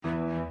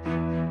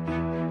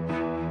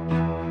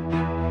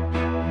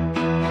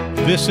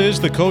This is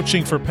the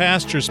Coaching for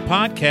Pastors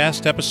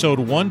podcast, episode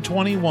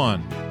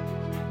 121.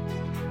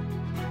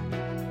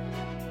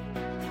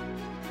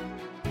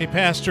 Hey,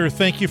 Pastor,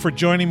 thank you for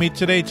joining me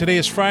today. Today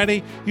is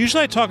Friday.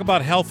 Usually I talk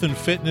about health and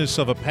fitness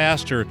of a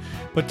pastor,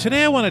 but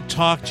today I want to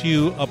talk to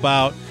you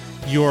about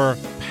your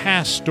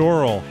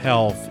pastoral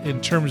health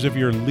in terms of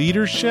your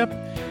leadership,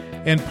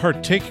 and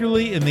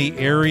particularly in the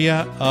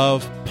area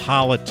of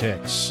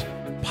politics.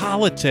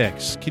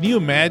 Politics. Can you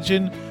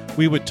imagine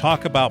we would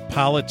talk about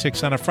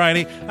politics on a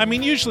Friday? I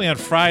mean, usually on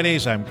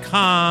Fridays I'm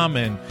calm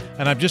and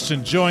I'm just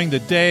enjoying the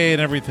day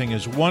and everything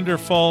is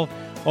wonderful.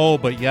 Oh,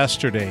 but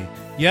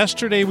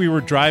yesterday we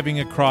were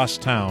driving across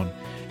town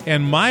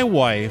and my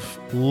wife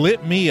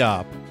lit me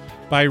up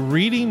by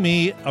reading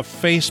me a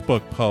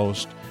Facebook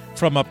post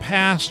from a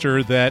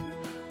pastor that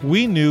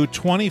we knew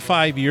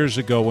 25 years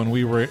ago when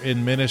we were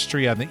in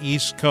ministry on the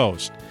East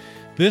Coast.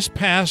 This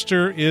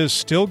pastor is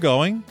still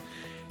going.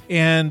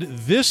 And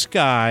this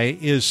guy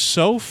is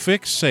so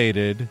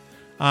fixated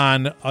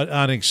on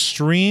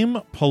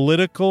extreme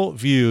political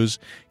views,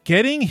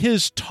 getting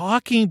his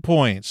talking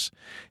points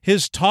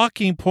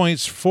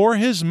for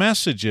his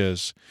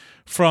messages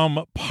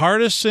from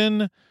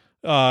partisan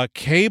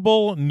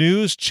cable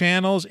news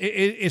channels.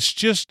 It's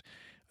just,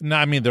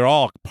 I mean, they're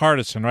all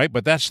partisan, right?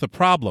 But that's the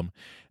problem.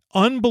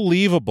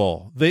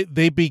 Unbelievable.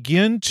 They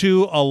begin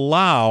to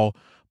allow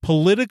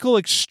political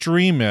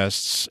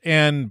extremists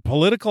and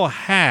political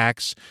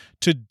hacks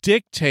to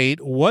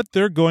dictate what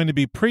they're going to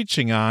be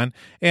preaching on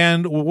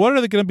and what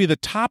are going to be the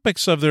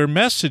topics of their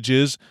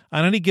messages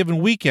on any given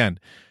weekend.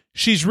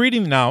 She's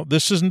reading now.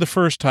 This isn't the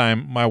first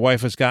time my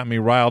wife has gotten me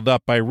riled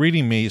up by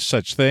reading me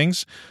such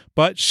things,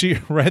 but she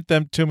read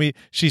them to me.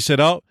 She said,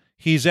 "Oh,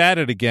 he's at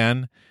it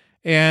again."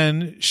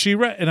 And she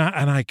read, and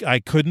I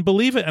couldn't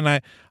believe it. And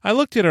I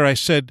looked at her. I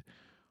said,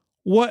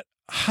 "What?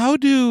 How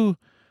do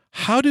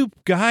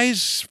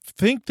guys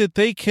think that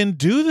they can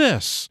do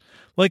this?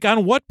 Like,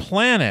 on what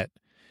planet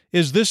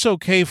is this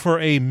okay for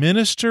a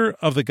minister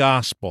of the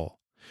gospel,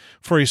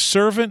 for a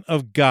servant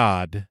of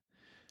God,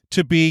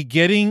 to be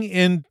getting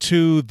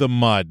into the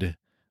mud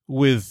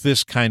with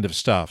this kind of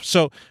stuff?"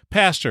 So,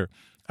 Pastor,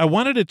 I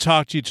wanted to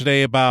talk to you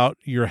today about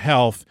your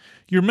health,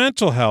 your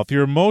mental health,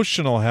 your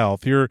emotional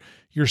health, your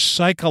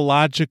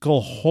psychological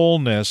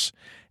wholeness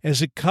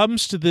as it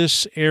comes to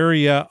this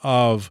area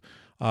of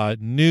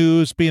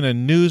news, being a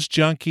news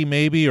junkie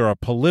maybe, or a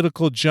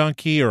political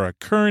junkie, or a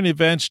current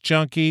events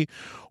junkie,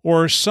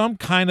 or some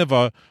kind of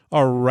a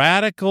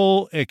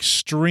radical,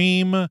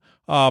 extreme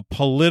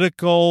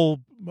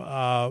political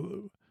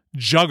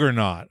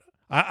juggernaut.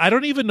 I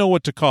don't even know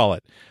what to call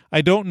it.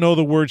 I don't know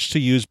the words to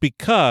use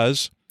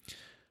because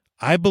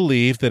I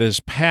believe that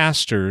as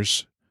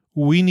pastors,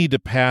 we need to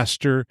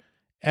pastor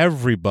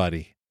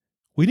everybody.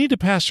 We need to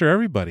pastor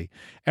everybody.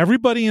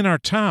 Everybody in our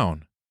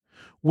town.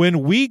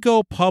 When we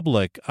go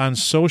public on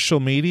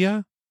social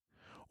media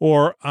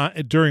or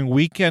during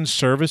weekend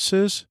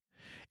services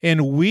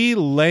and we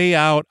lay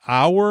out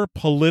our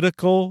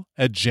political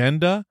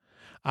agenda,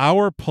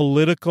 our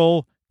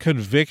political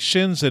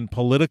convictions and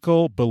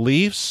political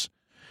beliefs,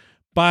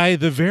 by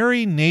the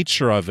very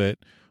nature of it,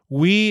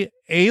 we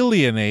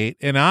alienate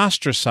and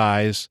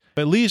ostracize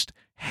at least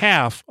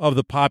half of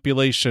the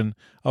population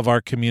of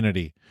our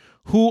community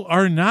who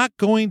are not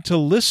going to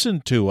listen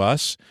to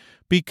us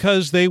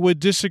because they would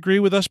disagree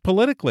with us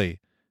politically.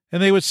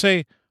 And they would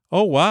say,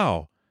 "Oh,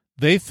 wow,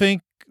 they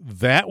think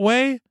that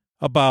way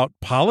about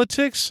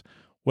politics?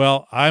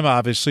 Well, I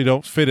obviously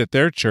don't fit at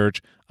their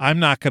church. I'm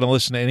not going to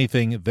listen to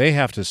anything they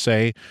have to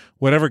say.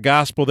 Whatever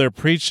gospel they're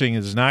preaching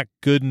is not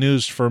good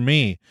news for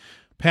me."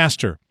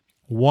 Pastor,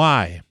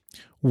 why?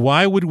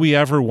 Why would we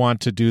ever want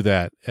to do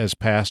that as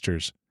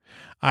pastors?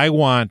 I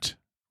want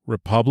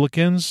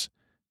Republicans,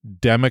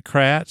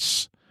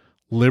 Democrats,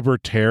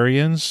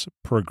 Libertarians,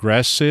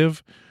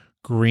 Progressive,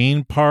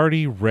 Green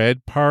Party,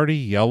 Red Party,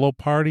 Yellow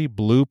Party,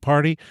 Blue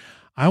Party.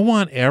 I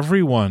want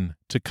everyone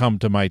to come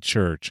to my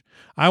church.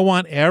 I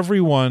want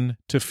everyone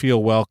to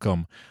feel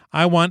welcome.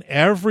 I want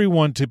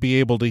everyone to be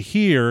able to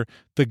hear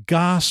the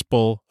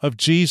gospel of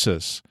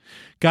Jesus.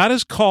 God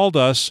has called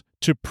us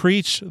to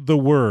preach the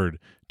word,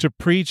 to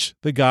preach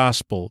the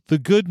gospel, the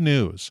good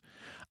news.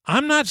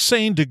 I'm not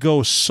saying to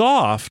go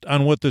soft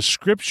on what the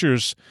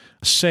scriptures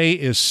say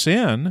is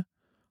sin.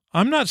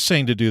 I'm not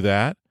saying to do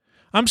that.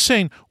 I'm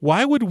saying,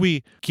 why would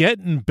we get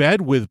in bed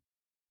with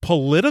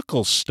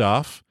political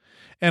stuff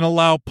and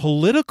allow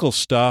political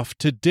stuff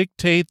to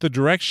dictate the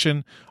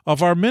direction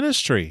of our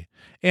ministry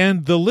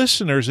and the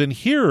listeners and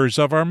hearers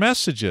of our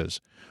messages?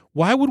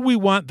 Why would we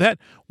want that?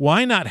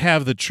 Why not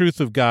have the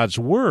truth of God's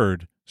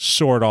word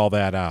sort all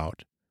that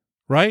out?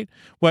 Right?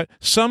 What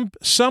some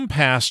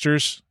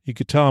pastors, you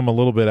could tell I'm a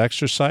little bit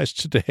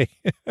exercised today.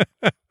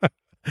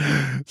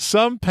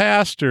 Some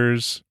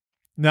pastors,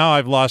 now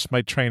I've lost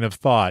my train of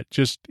thought.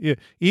 Just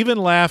even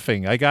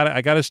laughing, I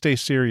got to stay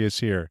serious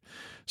here.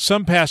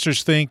 Some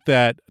pastors think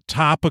that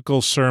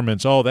topical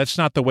sermons, that's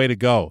not the way to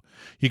go.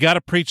 You got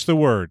to preach the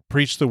word.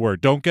 Preach the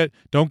word. Don't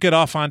get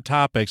off on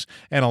topics,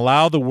 and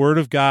allow the word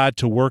of God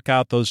to work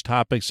out those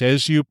topics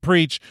as you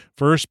preach,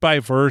 verse by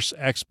verse,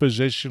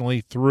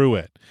 expositionally through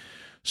it.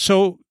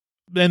 So,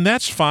 and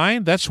that's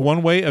fine. That's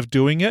one way of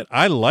doing it.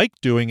 I like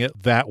doing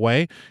it that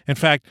way. In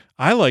fact,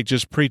 I like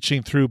just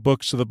preaching through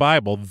books of the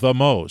Bible the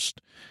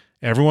most.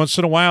 Every once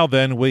in a while,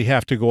 then, we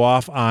have to go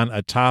off on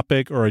a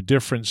topic or a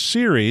different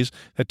series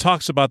that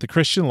talks about the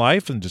Christian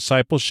life and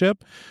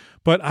discipleship.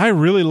 But I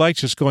really like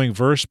just going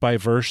verse by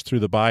verse through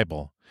the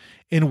Bible.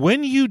 And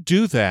when you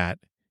do that,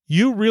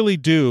 you really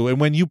do. And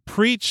when you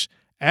preach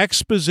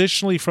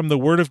expositionally from the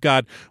Word of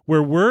God,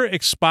 where we're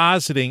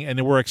expositing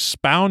and we're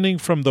expounding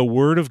from the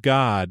Word of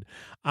God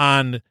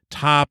on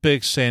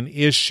topics and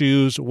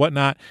issues,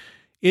 whatnot,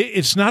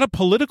 it's not a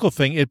political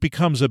thing. It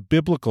becomes a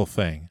biblical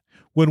thing.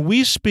 When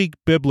we speak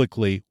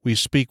biblically, we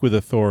speak with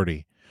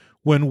authority.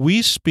 When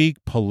we speak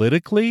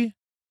politically,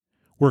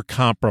 we're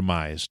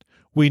compromised.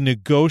 We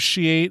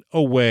negotiate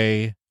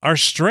away our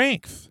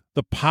strength,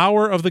 the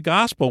power of the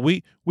gospel.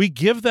 We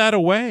give that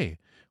away.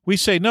 We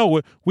say, no,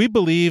 we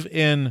believe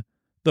in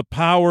the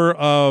power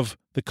of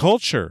the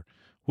culture.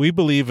 We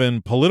believe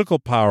in political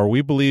power.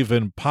 We believe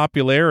in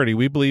popularity.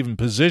 We believe in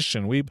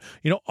position.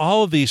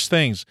 All of these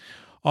things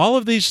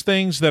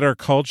that our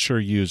culture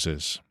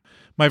uses.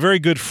 My very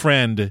good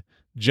friend,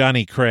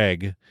 Johnny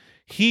Craig,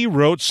 he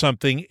wrote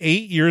something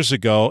 8 years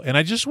ago, and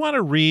I just want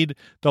to read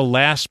the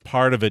last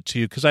part of it to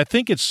you because I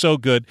think it's so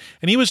good.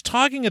 And he was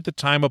talking at the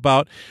time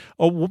about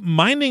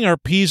minding our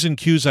P's and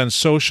Q's on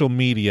social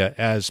media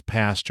as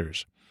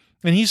pastors.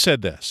 And he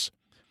said this: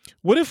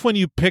 what if when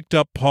you picked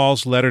up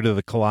Paul's letter to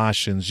the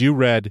Colossians, you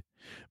read,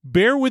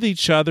 "Bear with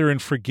each other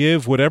and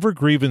forgive whatever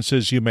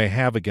grievances you may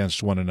have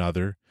against one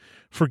another.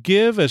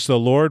 Forgive as the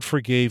Lord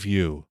forgave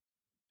you."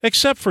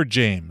 Except for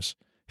James.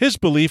 His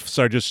beliefs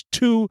are just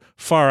too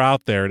far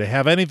out there to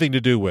have anything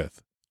to do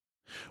with.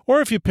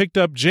 Or if you picked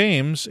up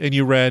James and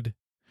you read,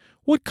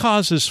 "What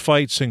causes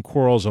fights and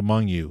quarrels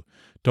among you?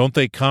 Don't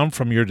they come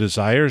from your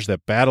desires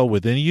that battle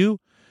within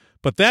you?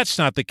 But that's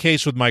not the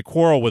case with my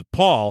quarrel with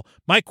Paul.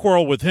 My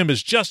quarrel with him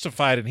is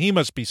justified and he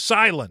must be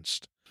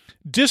silenced."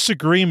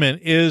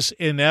 Disagreement is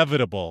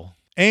inevitable.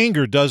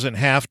 Anger doesn't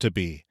have to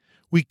be.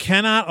 We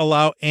cannot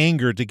allow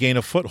anger to gain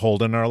a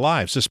foothold in our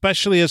lives,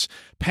 especially as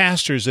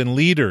pastors and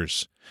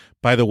leaders.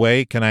 By the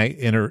way, can I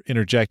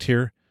interject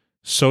here?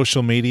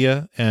 Social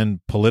media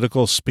and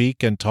political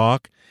speak and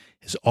talk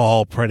is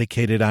all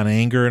predicated on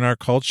anger in our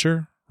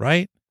culture,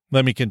 right?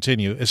 Let me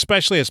continue.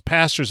 Especially as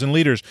pastors and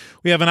leaders,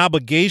 we have an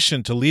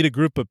obligation to lead a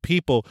group of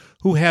people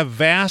who have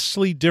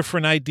vastly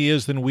different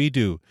ideas than we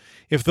do.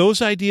 If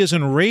those ideas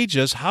enrage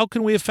us, how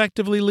can we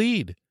effectively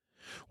lead?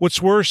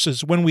 What's worse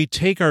is when we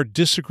take our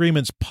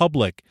disagreements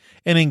public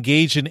and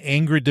engage in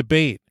angry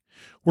debate.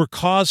 We're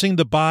causing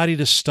the body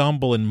to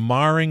stumble and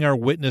marring our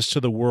witness to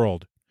the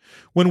world.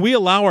 When we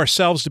allow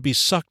ourselves to be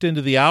sucked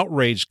into the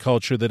outrage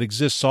culture that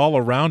exists all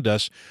around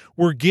us,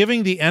 we're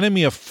giving the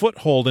enemy a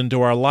foothold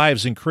into our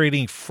lives and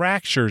creating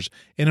fractures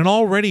in an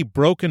already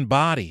broken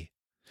body.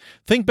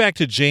 Think back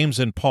to James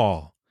and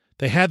Paul.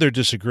 They had their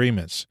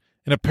disagreements,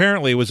 and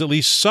apparently it was at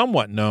least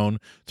somewhat known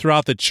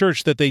throughout the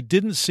church that they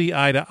didn't see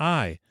eye to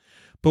eye.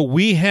 But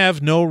we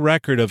have no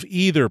record of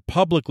either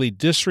publicly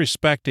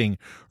disrespecting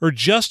or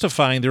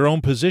justifying their own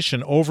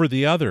position over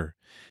the other.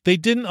 They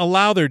didn't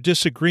allow their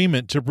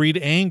disagreement to breed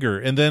anger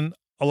and then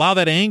allow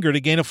that anger to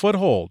gain a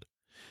foothold.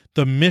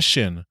 The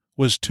mission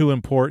was too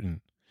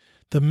important.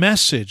 The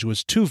message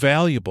was too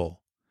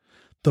valuable.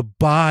 The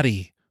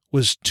body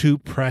was too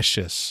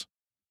precious.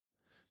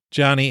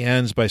 Johnny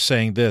ends by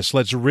saying this: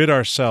 let's rid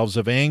ourselves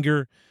of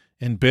anger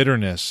and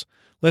bitterness.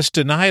 Let's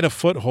deny it a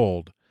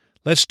foothold.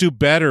 Let's do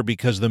better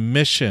because the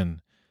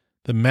mission,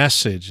 the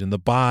message, and the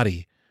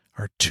body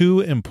are too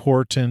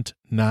important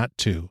not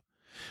to.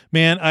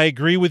 Man, I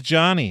agree with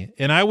Johnny,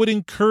 and I would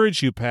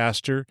encourage you,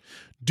 Pastor,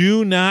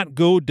 do not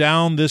go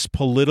down this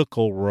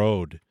political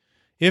road.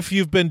 If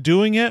you've been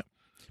doing it,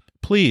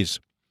 please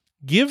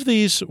give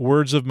these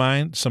words of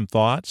mine some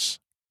thoughts.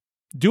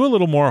 Do a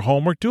little more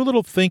homework. Do a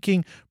little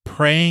thinking,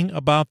 praying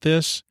about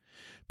this.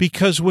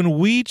 Because when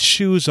we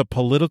choose a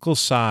political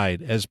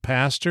side as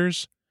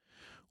pastors,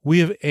 we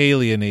have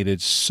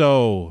alienated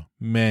so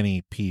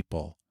many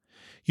people.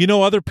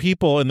 Other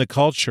people in the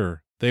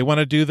culture, they want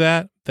to do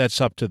that.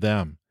 That's up to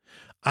them.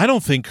 I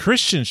don't think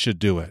Christians should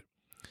do it.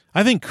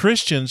 I think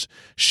Christians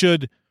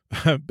should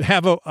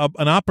have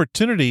an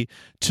opportunity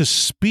to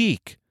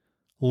speak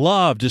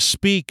love, to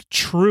speak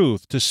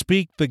truth, to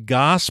speak the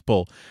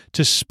gospel,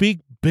 to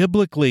speak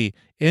biblically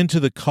into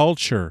the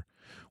culture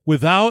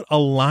without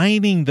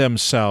aligning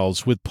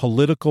themselves with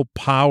political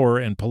power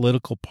and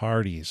political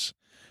parties.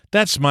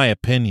 That's my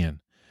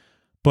opinion.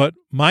 But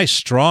my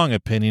strong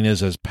opinion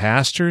is as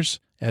pastors,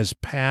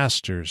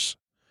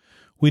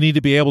 we need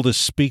to be able to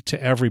speak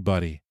to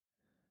everybody,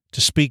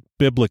 to speak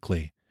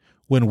biblically.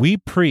 When we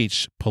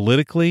preach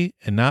politically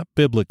and not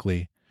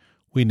biblically,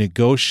 we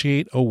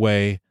negotiate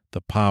away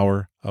the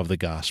power of the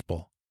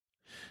gospel.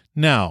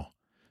 Now,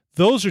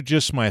 those are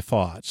just my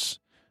thoughts.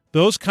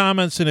 Those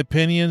comments and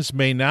opinions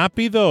may not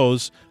be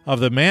those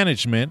of the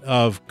management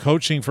of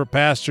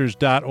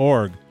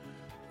coachingforpastors.org.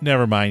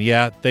 Never mind.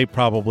 Yeah, they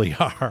probably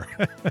are.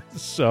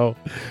 So,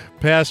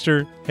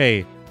 Pastor,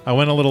 hey, I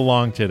went a little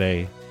long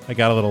today. I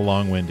got a little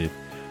long-winded.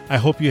 I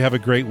hope you have a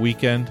great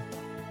weekend.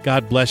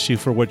 God bless you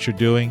for what you're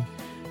doing.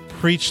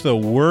 Preach the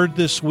word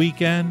this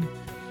weekend.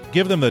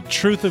 Give them the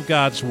truth of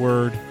God's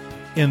word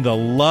in the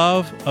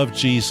love of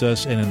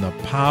Jesus and in the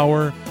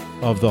power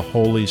of the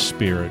Holy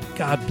Spirit.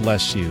 God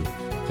bless you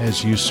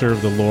as you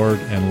serve the Lord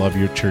and love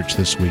your church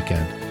this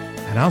weekend.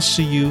 And I'll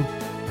see you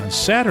on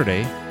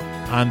Saturday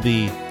on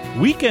the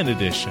weekend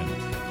edition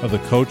of the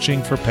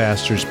Coaching for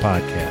Pastors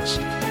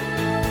podcast.